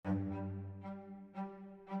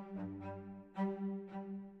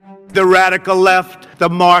the radical left, the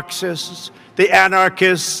Marxists, the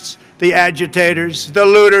anarchists, the agitators, the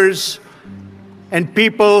looters, and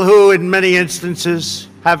people who, in many instances,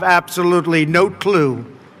 have absolutely no clue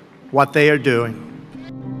what they are doing.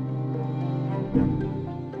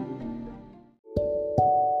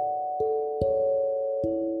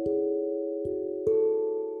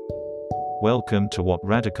 Welcome to What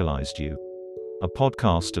Radicalized You, a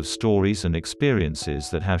podcast of stories and experiences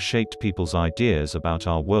that have shaped people's ideas about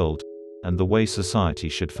our world and the way society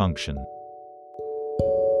should function.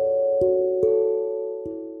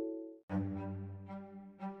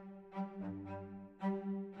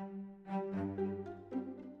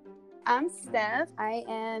 I'm Steph. I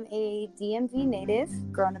am a DMV native,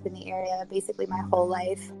 grown up in the area basically my whole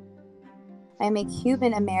life. I'm a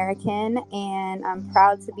Cuban American, and I'm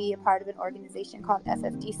proud to be a part of an organization called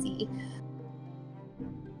FFDC.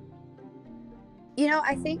 You know,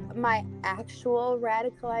 I think my actual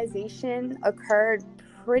radicalization occurred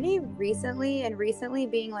pretty recently, and recently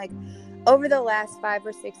being like over the last 5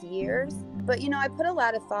 or 6 years. But, you know, I put a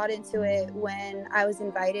lot of thought into it when I was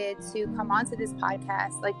invited to come onto this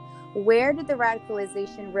podcast. Like, where did the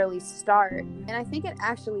radicalization really start? And I think it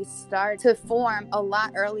actually started to form a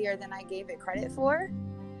lot earlier than I gave it credit for.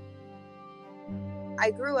 I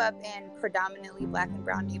grew up in predominantly Black and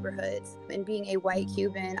brown neighborhoods, and being a white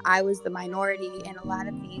Cuban, I was the minority in a lot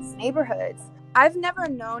of these neighborhoods. I've never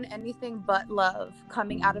known anything but love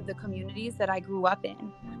coming out of the communities that I grew up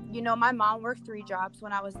in. You know, my mom worked 3 jobs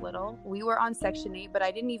when I was little. We were on Section 8, but I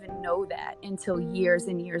didn't even know that until years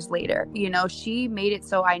and years later. You know, she made it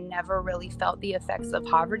so I never really felt the effects of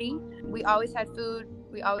poverty. We always had food.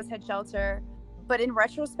 We always had shelter. But in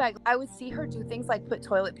retrospect, I would see her do things like put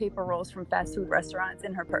toilet paper rolls from fast food restaurants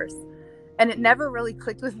in her purse. And it never really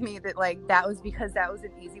clicked with me that, like, that was because that was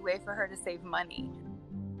an easy way for her to save money.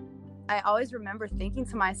 I always remember thinking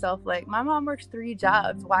to myself, like, my mom works 3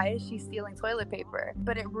 jobs. Why is she stealing toilet paper?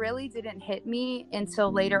 But it really didn't hit me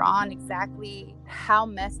until later on exactly how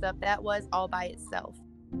messed up that was all by itself.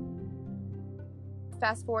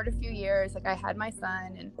 Fast forward a few years, like, I had my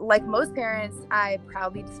son, and like most parents, I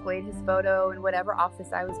proudly displayed his photo in whatever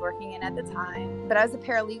office I was working in at the time. But I was a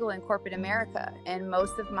paralegal in corporate America, and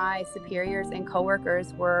most of my superiors and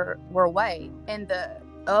coworkers were white. And the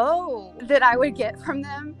that I would get from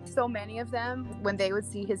them, so many of them, when they would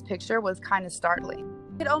see his picture, was kind of startling.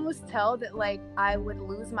 You could almost tell that, like, I would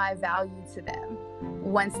lose my value to them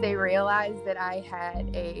once they realized that I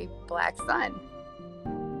had a Black son.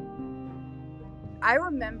 I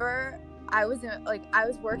remember I was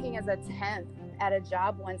working as a temp at a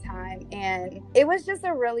job one time, and it was just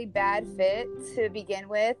a really bad fit to begin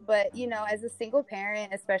with. But, you know, as a single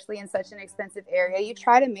parent, especially in such an expensive area, you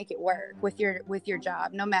try to make it work with your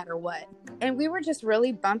job, no matter what. And we were just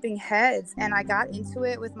really bumping heads, and I got into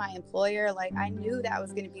it with my employer. Like, I knew that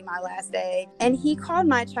was going to be my last day, and he called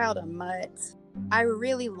my child a mutt. I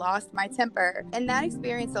really lost my temper, and that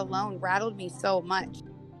experience alone rattled me so much.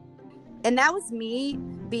 And that was me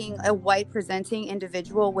being a white presenting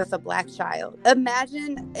individual with a Black child.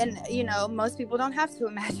 Imagine, and, you know, most people don't have to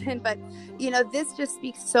imagine, but, you know, this just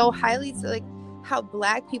speaks so highly to, like, how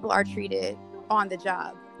Black people are treated on the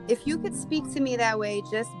job. If you could speak to me that way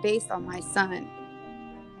just based on my son,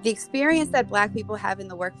 the experience that Black people have in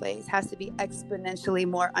the workplace has to be exponentially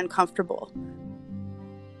more uncomfortable.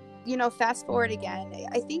 You know, fast forward again,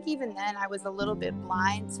 I think even then I was a little bit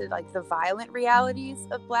blind to, like, the violent realities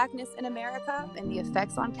of Blackness in America and the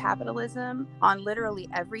effects on capitalism, on literally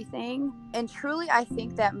everything. And truly, I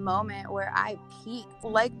think that moment where I peaked,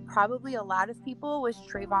 like probably a lot of people, was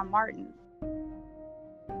Trayvon Martin.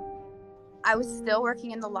 I was still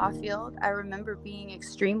working in the law field. I remember being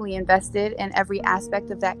extremely invested in every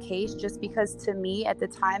aspect of that case, just because to me at the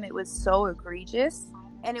time it was so egregious.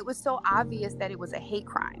 And it was so obvious that it was a hate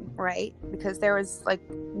crime, right? Because there was, like,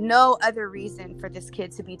 no other reason for this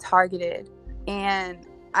kid to be targeted. And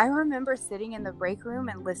I remember sitting in the break room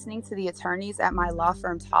and listening to the attorneys at my law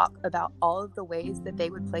firm talk about all of the ways that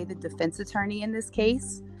they would play the defense attorney in this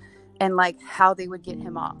case, and, like, how they would get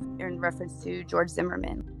him off, in reference to George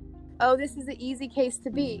Zimmerman. Oh, this is an easy case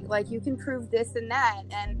to beat. Like, you can prove this and that.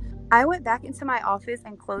 And I went back into my office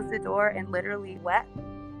and closed the door and literally wept.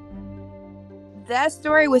 That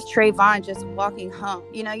story with Trayvon just walking home.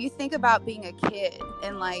 You know, you think about being a kid,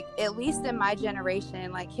 and, like, at least in my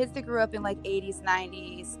generation, like, kids that grew up in, like, 80s,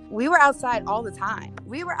 90s, we were outside all the time.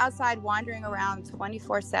 We were outside wandering around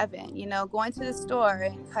 24/7, you know, going to the store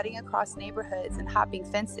and cutting across neighborhoods and hopping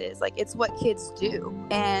fences. Like, it's what kids do.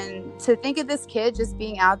 And to think of this kid just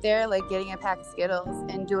being out there, like, getting a pack of Skittles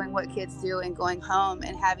and doing what kids do and going home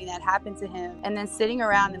and having that happen to him, and then sitting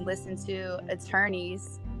around and listen to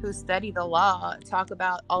attorneys who study the law talk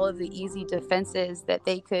about all of the easy defenses that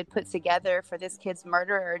they could put together for this kid's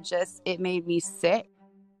murderer, it made me sick.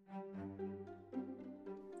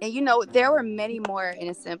 And, you know, there were many more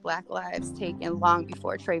innocent Black lives taken long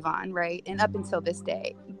before Trayvon, right? And up until this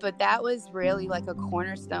day. But that was really like a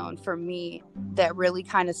cornerstone for me that really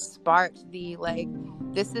kind of sparked the, like,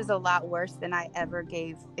 this is a lot worse than I ever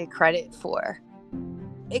gave it credit for.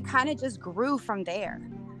 It kind of just grew from there.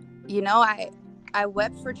 You know, I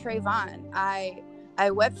wept for Trayvon. I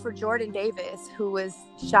wept for Jordan Davis, who was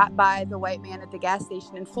shot by the white man at the gas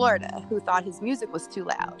station in Florida, who thought his music was too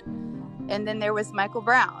loud. And then there was Michael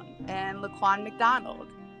Brown and Laquan McDonald.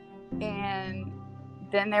 And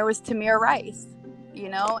then there was Tamir Rice, you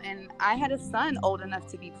know, and I had a son old enough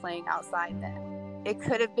to be playing outside then. It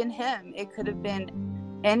could have been him. It could have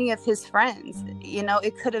been any of his friends. You know,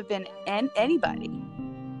 it could have been anybody.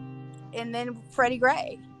 And then Freddie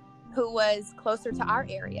Gray, who was closer to our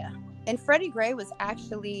area. And Freddie Gray was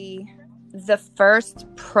actually the first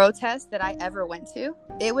protest that I ever went to.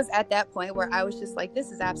 It was at that point where I was just like, this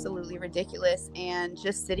is absolutely ridiculous. And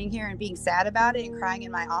just sitting here and being sad about it and crying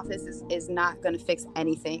in my office is not going to fix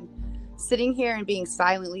anything. Sitting here and being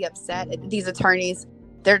silently upset at these attorneys,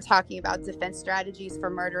 they're talking about defense strategies for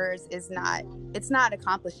murderers, it's not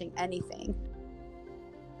accomplishing anything.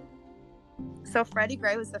 So Freddie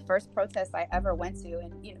Gray was the first protest I ever went to.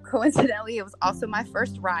 And, you know, coincidentally, it was also my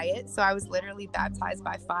first riot. So I was literally baptized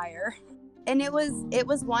by fire. And it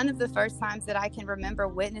was one of the first times that I can remember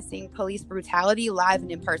witnessing police brutality live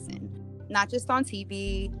and in person. Not just on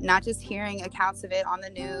TV, not just hearing accounts of it on the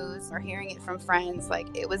news or hearing it from friends. Like,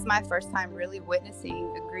 it was my first time really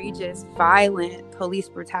witnessing egregious, violent police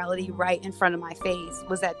brutality right in front of my face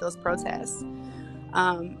was at those protests.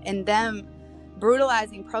 And them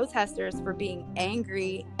brutalizing protesters for being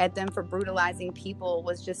angry at them for brutalizing people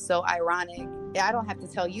was just so ironic. I don't have to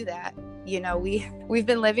tell you that. You know, we've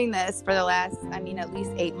been living this for the last, at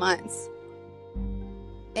least 8 months.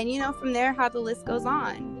 And, you know, from there, how the list goes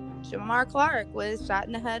on. Jamar Clark was shot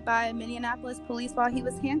in the head by Minneapolis police while he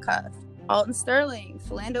was handcuffed. Alton Sterling,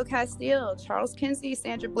 Philando Castile, Charles Kinsey,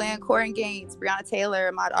 Sandra Bland, Corin Gaines, Breonna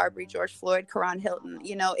Taylor, Ahmaud Arbery, George Floyd, Karan Hilton.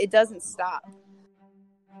 You know, it doesn't stop.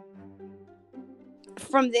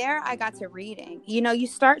 From there, I got to reading. You know, you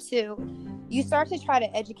start to try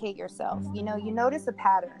to educate yourself. You know, you notice a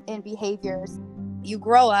pattern in behaviors. You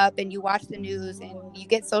grow up and you watch the news and you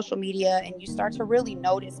get social media and you start to really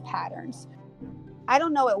notice patterns. I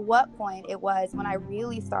don't know at what point it was when I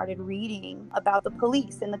really started reading about the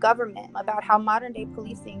police and the government, about how modern day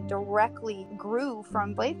policing directly grew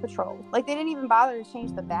from slave patrol. Like, they didn't even bother to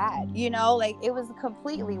change the badge, you know, like it was a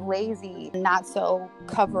completely lazy, not so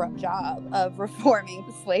cover up job of reforming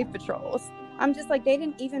slave patrols. I'm just like, they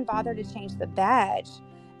didn't even bother to change the badge.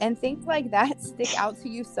 And things like that stick out to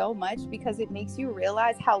you so much because it makes you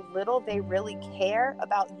realize how little they really care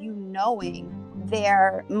about you knowing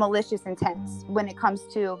their malicious intents when it comes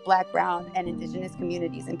to Black, brown, and indigenous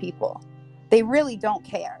communities and people. They really don't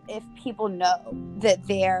care if people know that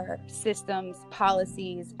their systems,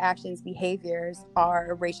 policies, actions, behaviors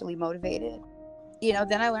are racially motivated. You know,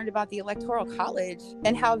 then I learned about the Electoral College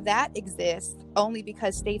and how that exists only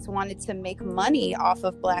because states wanted to make money off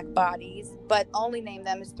of Black bodies, but only name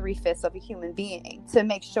them as 3/5 of a human being to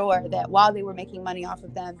make sure that while they were making money off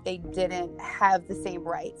of them, they didn't have the same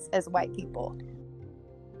rights as white people.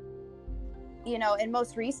 You know, and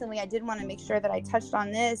most recently, I did want to make sure that I touched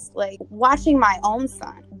on this, like watching my own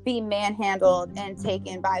son be manhandled and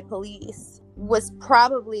taken by police was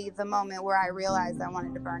probably the moment where I realized I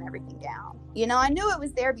wanted to burn everything down. You know, I knew it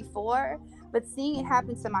was there before, but seeing it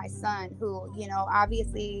happen to my son, who, you know,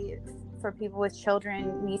 obviously for people with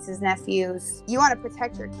children, nieces, nephews, you want to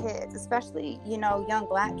protect your kids, especially, you know, young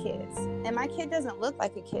Black kids. And my kid doesn't look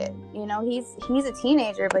like a kid. You know, he's a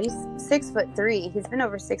teenager, but he's 6'3". He's been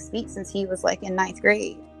over 6 feet since he was like in 9th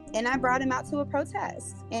grade. And I brought him out to a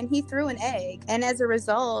protest and he threw an egg. And as a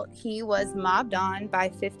result, he was mobbed on by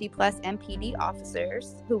 50 plus MPD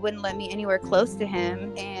officers who wouldn't let me anywhere close to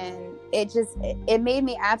him. And it made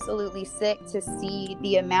me absolutely sick to see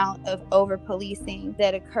the amount of over policing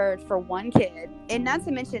that occurred for one kid. And not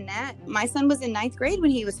to mention that my son was in 9th grade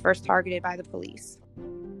when he was first targeted by the police.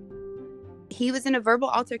 He was in a verbal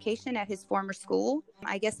altercation at his former school.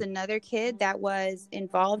 I guess another kid that was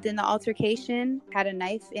involved in the altercation had a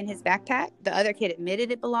knife in his backpack. The other kid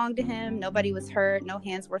admitted it belonged to him. Nobody was hurt. No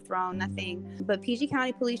hands were thrown, nothing. But PG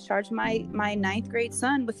County Police charged my ninth grade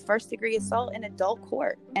son with first-degree assault in adult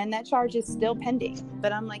court. And that charge is still pending.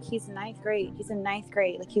 But I'm like, he's ninth grade. He's in ninth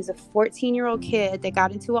grade. Like, he's a 14-year-old kid that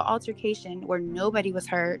got into an altercation where nobody was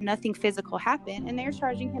hurt. Nothing physical happened. And they're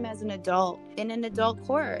charging him as an adult in an adult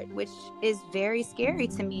court, which is very scary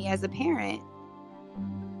to me as a parent.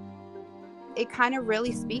 It kind of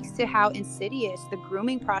really speaks to how insidious the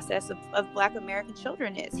grooming process of Black American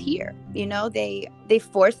children is here. You know, they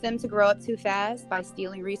force them to grow up too fast by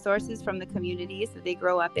stealing resources from the communities that they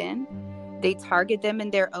grow up in. They target them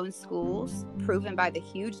in their own schools, proven by the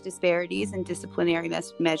huge disparities in disciplinary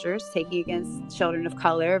measures taken against children of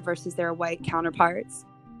color versus their white counterparts.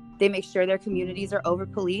 They make sure their communities are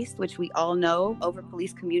over-policed, which we all know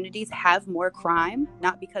over-policed communities have more crime,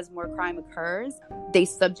 not because more crime occurs. They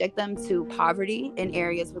subject them to poverty in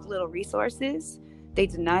areas with little resources. They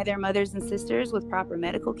deny their mothers and sisters with proper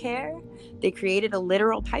medical care. They created a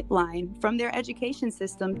literal pipeline from their education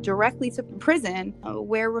system directly to prison,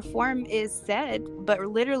 where reform is said, but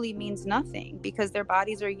literally means nothing because their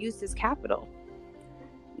bodies are used as capital.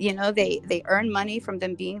 You know, they earn money from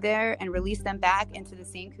them being there and release them back into the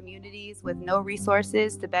same communities with no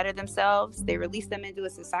resources to better themselves. They release them into a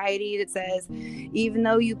society that says, even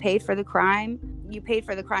though you paid for the crime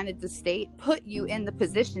that the state put you in the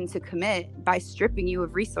position to commit by stripping you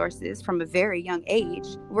of resources from a very young age,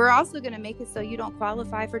 we're also going to make it so you don't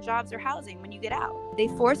qualify for jobs or housing when you get out. They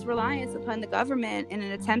force reliance upon the government in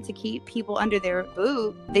an attempt to keep people under their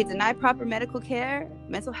boot. They deny proper medical care.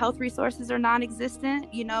 Mental health resources are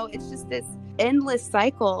non-existent. You know, it's just this endless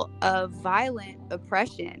cycle of violent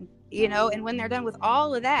oppression, you know, and when they're done with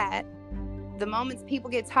all of that, the moment people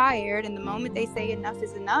get tired and the moment they say enough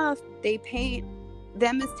is enough, they paint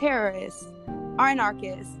them as terrorists,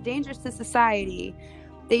 anarchists, dangerous to society.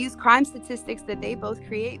 They use crime statistics that they both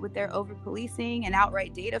create with their over-policing and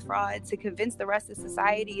outright data fraud to convince the rest of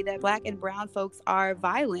society that Black and brown folks are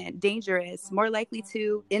violent, dangerous, more likely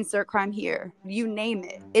to insert crime here, you name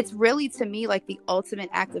it. It's really, to me, like the ultimate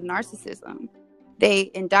act of narcissism. They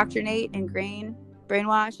indoctrinate, ingrain,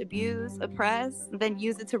 brainwash, abuse, oppress, then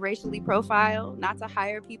use it to racially profile, not to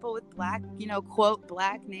hire people with Black, you know, quote,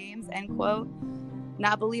 Black names, end quote,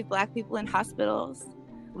 not believe Black people in hospitals,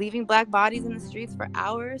 leaving Black bodies in the streets for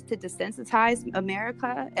hours to desensitize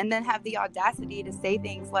America, and then have the audacity to say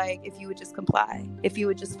things like, if you would just comply, if you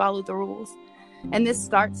would just follow the rules. And this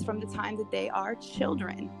starts from the time that they are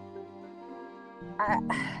children.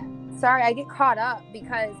 Sorry, I get caught up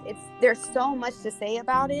because there's so much to say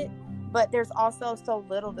about it, but there's also so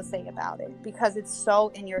little to say about it because it's so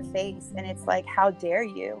in your face, and it's like, how dare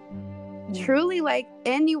you? Truly, like,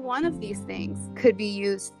 any one of these things could be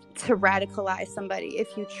used to radicalize somebody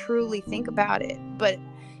if you truly think about it. But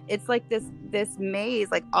it's like this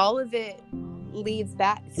maze, like all of it leads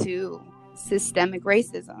back to systemic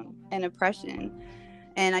racism and oppression.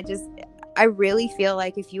 And I really feel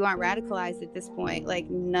like if you aren't radicalized at this point, like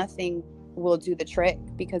nothing will do the trick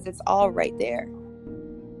because it's all right there.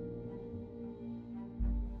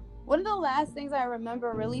 One of the last things I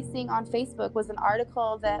remember really seeing on Facebook was an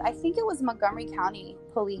article that I think it was Montgomery County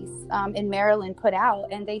Police in Maryland put out.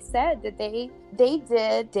 And they said that they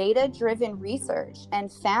did data-driven research and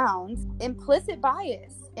found implicit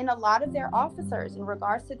bias in a lot of their officers in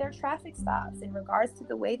regards to their traffic stops, in regards to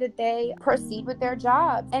the way that they proceed with their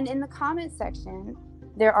jobs. And in the comment section,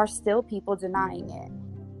 there are still people denying it.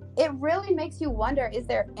 It really makes you wonder, is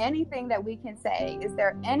there anything that we can say? Is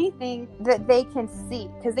there anything that they can see?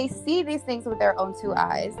 Because they see these things with their own two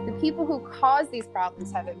eyes. The people who cause these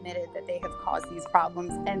problems have admitted that they have caused these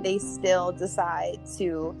problems, and they still decide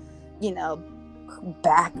to, you know,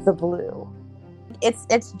 back the blue.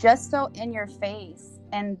 It's just so in your face.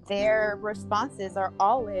 And their responses are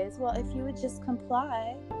always, well, if you would just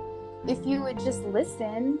comply, if you would just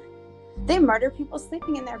listen. They murder people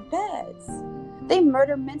sleeping in their beds. They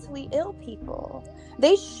murder mentally ill people.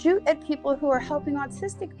 They shoot at people who are helping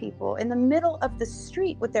autistic people in the middle of the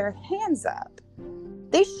street with their hands up.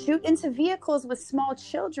 They shoot into vehicles with small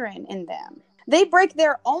children in them. They break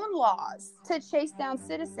their own laws to chase down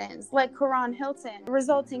citizens like Karan Hilton,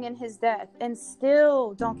 resulting in his death, and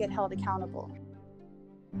still don't get held accountable.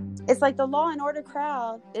 It's like the Law and Order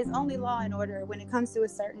crowd is only law and order when it comes to a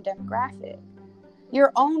certain demographic.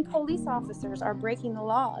 Your own police officers are breaking the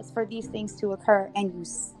laws for these things to occur, and you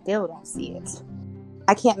still don't see it.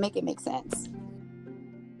 I can't make it make sense.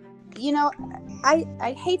 You know,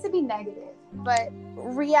 I hate to be negative, but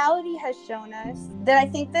reality has shown us that I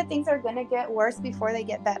think that things are going to get worse before they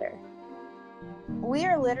get better. We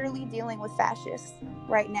are literally dealing with fascists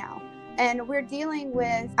right now. And we're dealing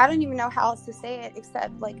with, I don't even know how else to say it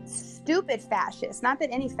except like stupid fascists. Not that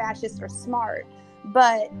any fascists are smart,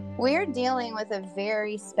 but we're dealing with a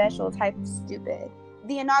very special type of stupid.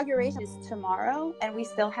 The inauguration is tomorrow, and we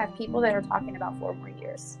still have people that are talking about 4 more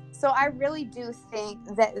years. So I really do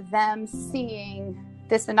think that them seeing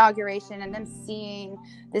this inauguration and them seeing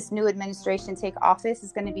this new administration take office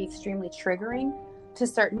is going to be extremely triggering to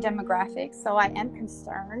certain demographics. So I am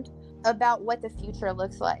concerned about what the future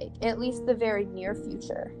looks like, at least the very near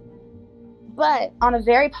future. But on a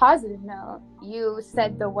very positive note, you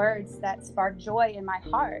said the words that sparked joy in my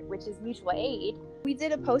heart, which is mutual aid. We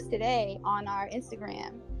did a post today on our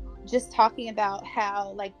Instagram just talking about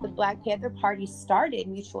how like the Black Panther Party started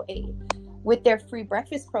mutual aid with their free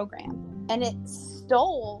breakfast program, and it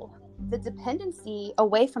stole the dependency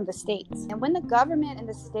away from the states. And when the government and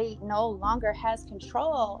the state no longer has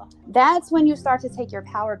control, that's when you start to take your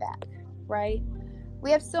power back, right? We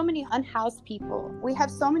have so many unhoused people. We have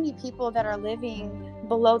so many people that are living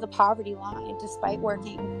below the poverty line despite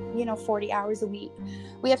working, 40 hours a week.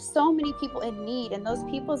 We have so many people in need, and those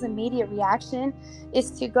people's immediate reaction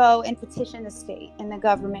is to go and petition the state and the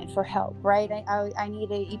government for help, right? I need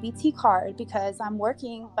an EBT card because I'm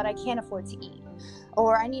working, but I can't afford to eat.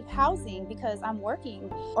 Or I need housing because I'm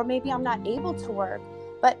working, or maybe I'm not able to work,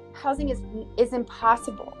 but housing is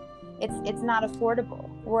impossible. It's not affordable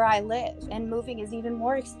where I live, and moving is even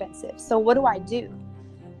more expensive. So what do?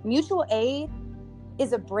 Mutual aid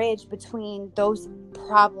is a bridge between those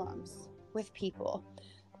problems with people.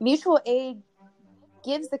 Mutual aid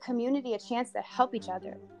gives the community a chance to help each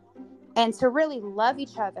other and to really love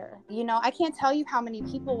each other. I can't tell you how many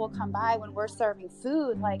people will come by when we're serving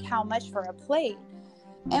food, like how much for a plate.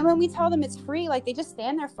 And when we tell them it's free, like they just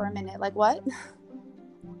stand there for a minute, like, what?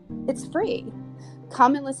 It's free.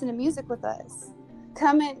 Come and listen to music with us.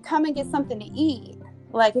 Come and get something to eat.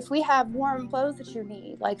 Like if we have warm clothes that you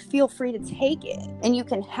need, like feel free to take it and you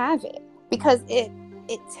can have it, because it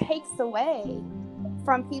takes away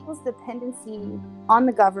from people's dependency on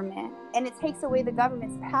the government, and it takes away the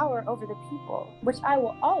government's power over the people, which I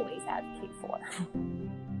will always advocate for.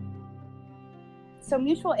 So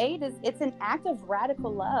mutual aid it's an act of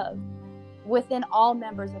radical love within all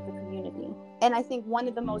members of the community. And I think one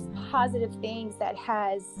of the most positive things that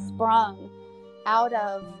has sprung out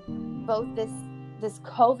of both this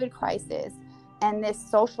COVID crisis and this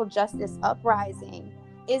social justice uprising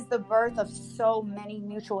is the birth of so many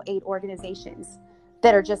mutual aid organizations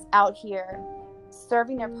that are just out here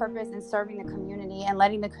serving their purpose and serving the community and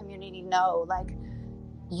letting the community know, like,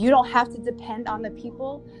 you don't have to depend on the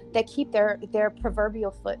people that keep their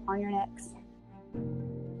proverbial foot on your necks.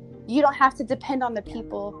 You don't have to depend on the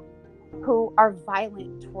people who are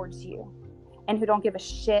violent towards you and who don't give a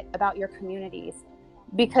shit about your communities,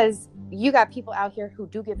 because you got people out here who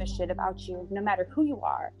do give a shit about you, no matter who you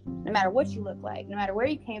are, no matter what you look like, no matter where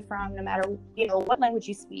you came from, no matter what language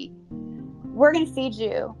you speak. We're going to feed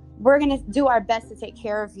you. We're going to do our best to take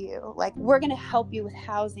care of you. Like, we're going to help you with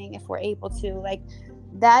housing if we're able to. Like,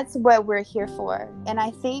 that's what we're here for. And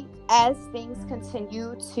I think as things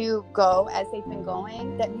continue to go as they've been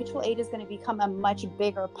going, that mutual aid is going to become a much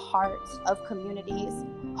bigger part of communities,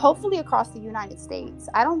 hopefully across the United States.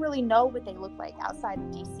 I don't really know what they look like outside of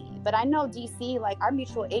DC, but I know DC, like, our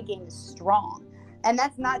mutual aid game is strong. And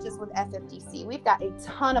that's not just with FFDC. We've got a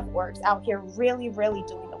ton of orgs out here really, really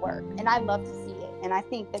doing the work. And I love to see it. And I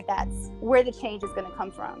think that that's where the change is going to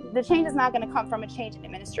come from. The change is not going to come from a change in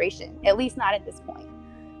administration, at least not at this point.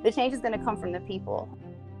 The change is going to come from the people.